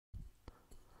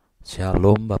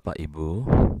Shalom Bapak Ibu.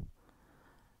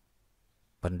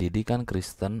 Pendidikan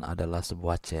Kristen adalah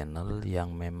sebuah channel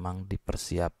yang memang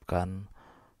dipersiapkan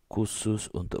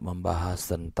khusus untuk membahas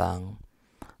tentang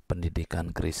pendidikan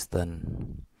Kristen.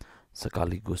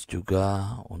 Sekaligus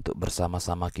juga untuk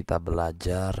bersama-sama kita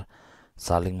belajar,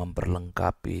 saling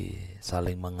memperlengkapi,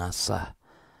 saling mengasah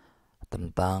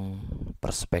tentang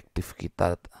perspektif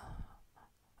kita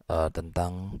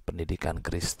tentang pendidikan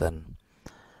Kristen.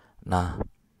 Nah,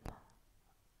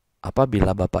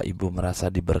 apabila Bapak Ibu merasa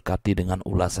diberkati dengan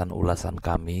ulasan-ulasan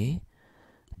kami,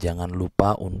 jangan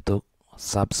lupa untuk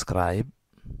subscribe,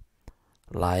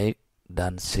 like,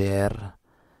 dan share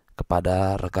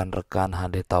kepada rekan-rekan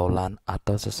HD Taulan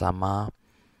atau sesama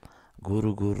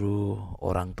guru-guru,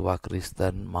 orang tua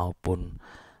Kristen maupun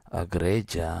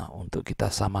gereja, untuk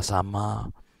kita sama-sama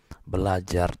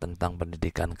belajar tentang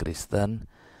pendidikan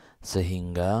Kristen,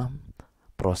 sehingga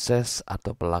proses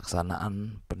atau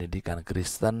pelaksanaan pendidikan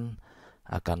Kristen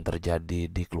akan terjadi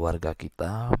di keluarga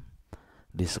kita,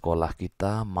 di sekolah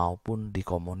kita, maupun di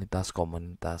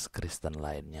komunitas-komunitas Kristen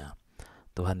lainnya.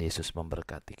 Tuhan Yesus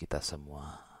memberkati kita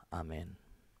semua. Amin.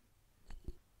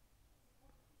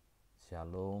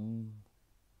 Shalom.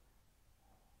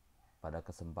 Pada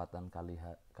kesempatan kali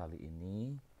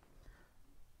ini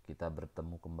kita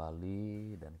bertemu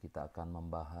kembali dan kita akan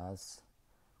membahas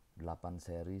 8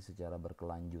 seri secara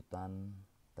berkelanjutan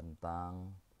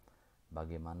tentang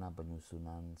bagaimana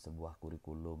penyusunan sebuah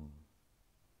kurikulum.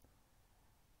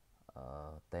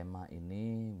 Tema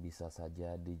ini bisa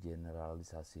saja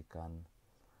digeneralisasikan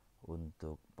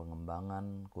untuk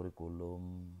pengembangan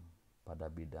kurikulum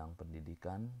pada bidang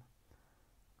pendidikan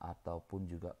ataupun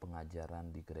juga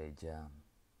pengajaran di gereja.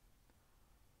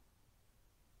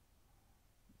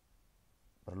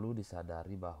 Perlu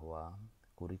disadari bahwa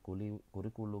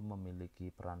kurikulum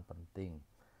memiliki peran penting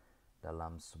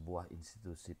dalam sebuah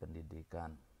institusi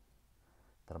pendidikan,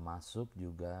 termasuk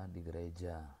juga di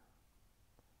gereja.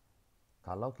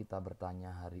 Kalau kita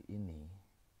bertanya hari ini,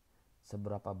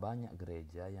 seberapa banyak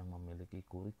gereja yang memiliki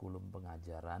kurikulum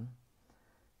pengajaran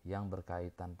yang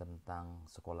berkaitan tentang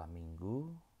sekolah minggu,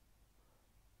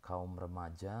 kaum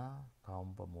remaja,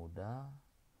 kaum pemuda,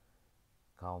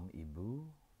 kaum ibu,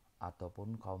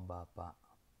 ataupun kaum bapak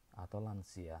atau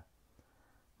lansia,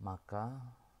 maka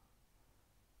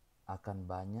akan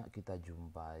banyak kita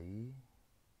jumpai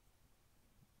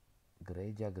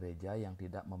gereja-gereja yang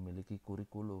tidak memiliki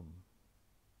kurikulum.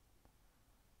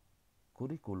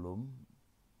 Kurikulum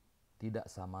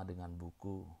tidak sama dengan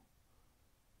buku.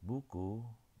 Buku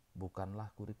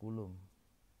bukanlah kurikulum.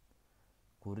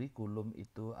 Kurikulum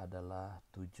itu adalah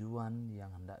tujuan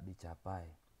yang hendak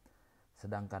dicapai.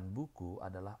 Sedangkan buku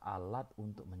adalah alat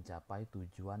untuk mencapai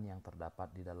tujuan yang terdapat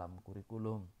di dalam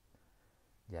kurikulum.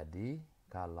 Jadi,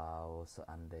 kalau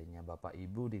seandainya Bapak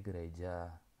Ibu di gereja,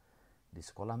 di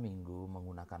sekolah minggu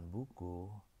menggunakan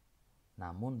buku,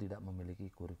 namun tidak memiliki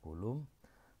kurikulum,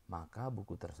 maka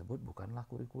buku tersebut bukanlah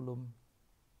kurikulum.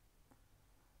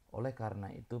 Oleh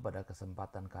karena itu, pada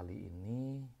kesempatan kali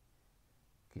ini,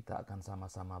 kita akan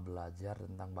sama-sama belajar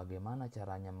tentang bagaimana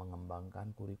caranya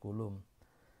mengembangkan kurikulum.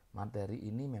 Materi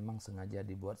ini memang sengaja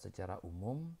dibuat secara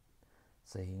umum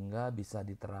sehingga bisa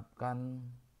diterapkan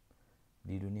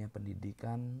di dunia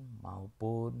pendidikan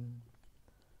maupun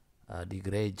di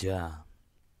gereja.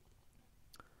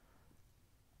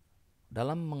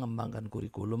 Dalam mengembangkan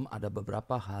kurikulum ada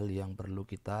beberapa hal yang perlu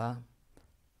kita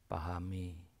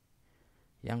pahami.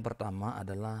 Yang pertama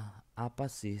adalah apa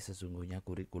sih sesungguhnya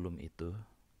kurikulum itu?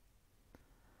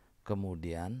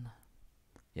 Kemudian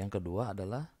yang kedua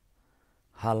adalah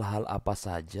hal-hal apa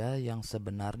saja yang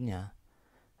sebenarnya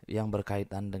yang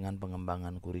berkaitan dengan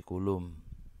pengembangan kurikulum.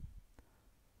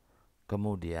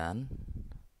 Kemudian,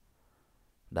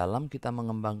 dalam kita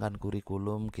mengembangkan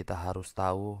kurikulum, kita harus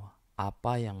tahu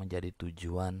apa yang menjadi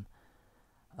tujuan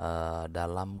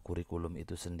dalam kurikulum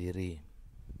itu sendiri.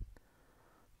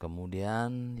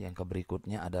 Kemudian, yang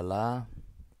berikutnya adalah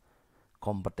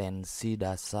kompetensi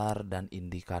dasar dan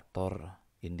indikator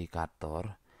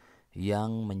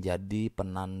yang menjadi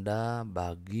penanda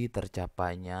bagi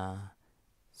tercapainya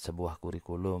sebuah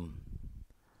kurikulum.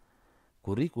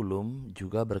 Kurikulum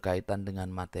juga berkaitan dengan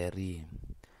materi,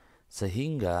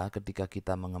 sehingga ketika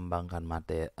kita mengembangkan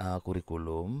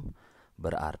kurikulum,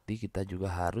 berarti kita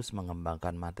juga harus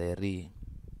mengembangkan materi.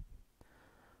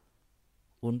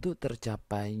 Untuk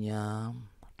tercapainya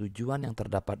tujuan yang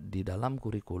terdapat di dalam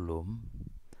kurikulum,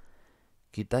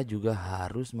 kita juga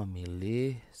harus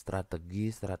memilih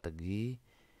strategi-strategi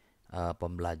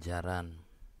pembelajaran.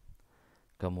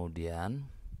 Kemudian,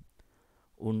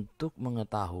 untuk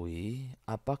mengetahui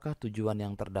apakah tujuan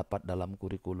yang terdapat dalam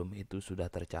kurikulum itu sudah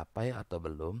tercapai atau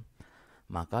belum,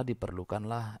 maka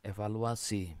diperlukanlah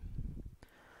evaluasi.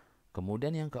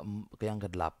 Kemudian yang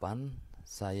ke-8,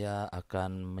 saya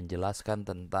akan menjelaskan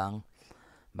tentang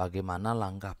bagaimana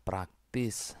langkah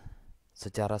praktis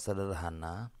secara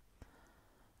sederhana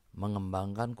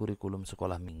mengembangkan kurikulum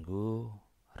sekolah minggu,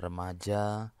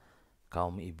 remaja,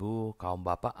 kaum ibu, kaum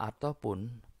bapak,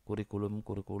 ataupun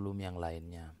kurikulum-kurikulum yang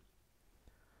lainnya.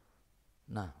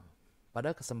 Nah,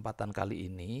 pada kesempatan kali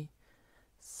ini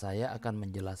saya akan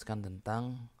menjelaskan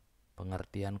tentang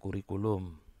pengertian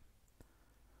kurikulum.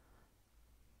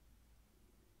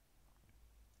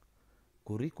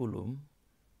 Kurikulum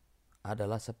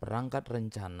adalah seperangkat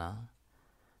rencana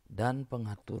dan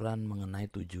pengaturan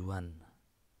mengenai tujuan,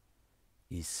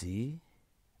 isi,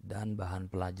 dan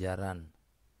bahan pelajaran,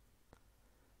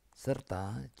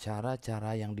 serta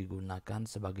cara-cara yang digunakan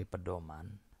sebagai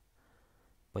pedoman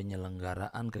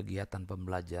penyelenggaraan kegiatan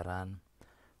pembelajaran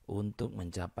untuk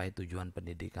mencapai tujuan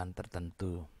pendidikan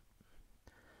tertentu.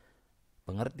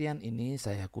 Pengertian ini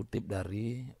saya kutip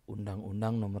dari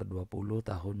Undang-Undang Nomor 20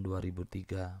 Tahun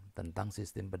 2003 tentang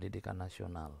Sistem Pendidikan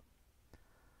Nasional.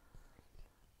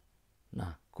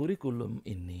 Nah, kurikulum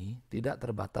ini tidak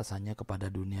terbatas hanya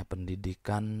kepada dunia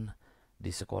pendidikan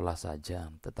di sekolah saja,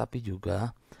 tetapi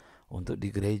juga untuk di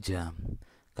gereja.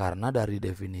 Karena dari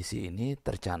definisi ini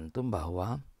tercantum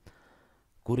bahwa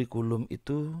kurikulum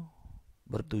itu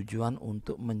bertujuan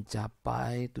untuk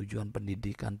mencapai tujuan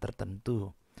pendidikan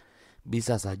tertentu.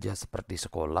 Bisa saja seperti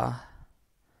sekolah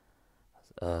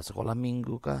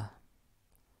minggu kah,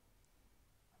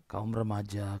 kaum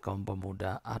remaja, kaum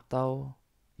pemuda, atau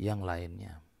yang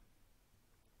lainnya.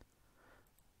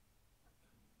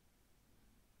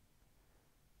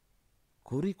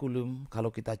 Kurikulum kalau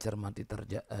kita cermati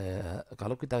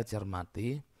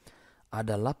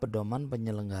adalah pedoman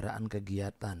penyelenggaraan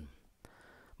kegiatan.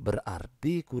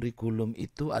 Berarti kurikulum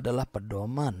itu adalah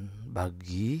pedoman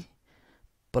bagi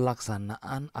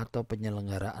pelaksanaan atau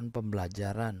penyelenggaraan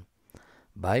pembelajaran,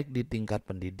 baik di tingkat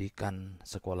pendidikan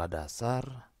sekolah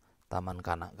dasar, taman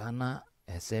kanak-kanak,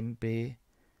 SMP,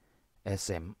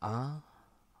 SMA,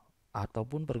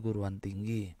 ataupun perguruan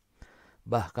tinggi.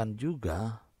 Bahkan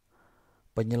juga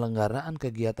penyelenggaraan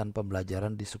kegiatan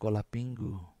pembelajaran di sekolah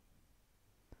minggu.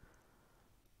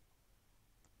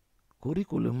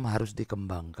 Kurikulum harus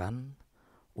dikembangkan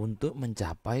untuk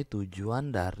mencapai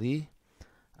tujuan dari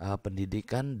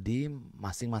pendidikan di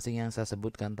masing-masing yang saya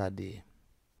sebutkan tadi.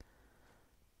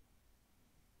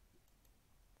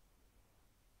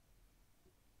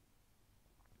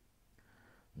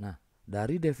 Nah,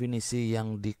 dari definisi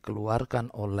yang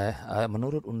dikeluarkan oleh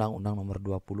menurut Undang-Undang Nomor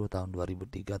 20 Tahun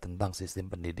 2003 tentang Sistem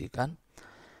Pendidikan,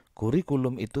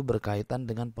 kurikulum itu berkaitan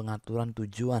dengan pengaturan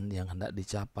tujuan yang hendak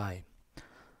dicapai.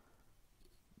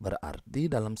 Berarti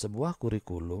dalam sebuah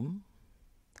kurikulum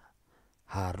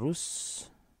harus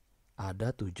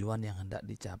ada tujuan yang hendak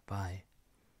dicapai.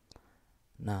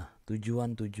 Nah,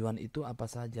 tujuan-tujuan itu apa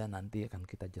saja nanti akan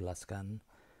kita jelaskan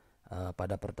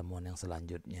pada pertemuan yang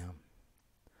selanjutnya.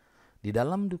 Di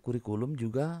dalam kurikulum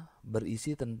juga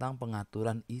berisi tentang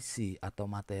pengaturan isi atau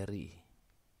materi.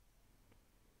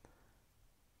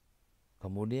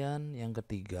 Kemudian yang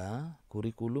ketiga,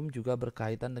 kurikulum juga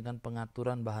berkaitan dengan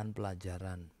pengaturan bahan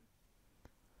pelajaran,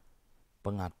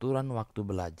 pengaturan waktu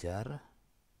belajar,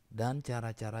 dan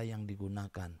cara-cara yang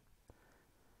digunakan.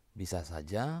 Bisa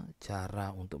saja cara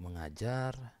untuk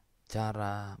mengajar,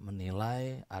 cara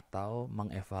menilai, atau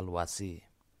mengevaluasi.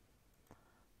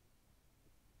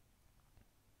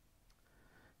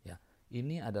 Ya,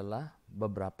 ini adalah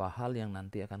beberapa hal yang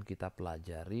nanti akan kita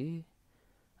pelajari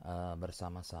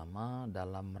bersama-sama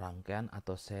dalam rangkaian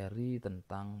atau seri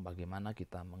tentang bagaimana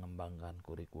kita mengembangkan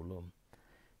kurikulum.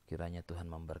 Kiranya Tuhan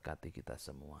memberkati kita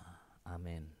semua.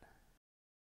 Amin.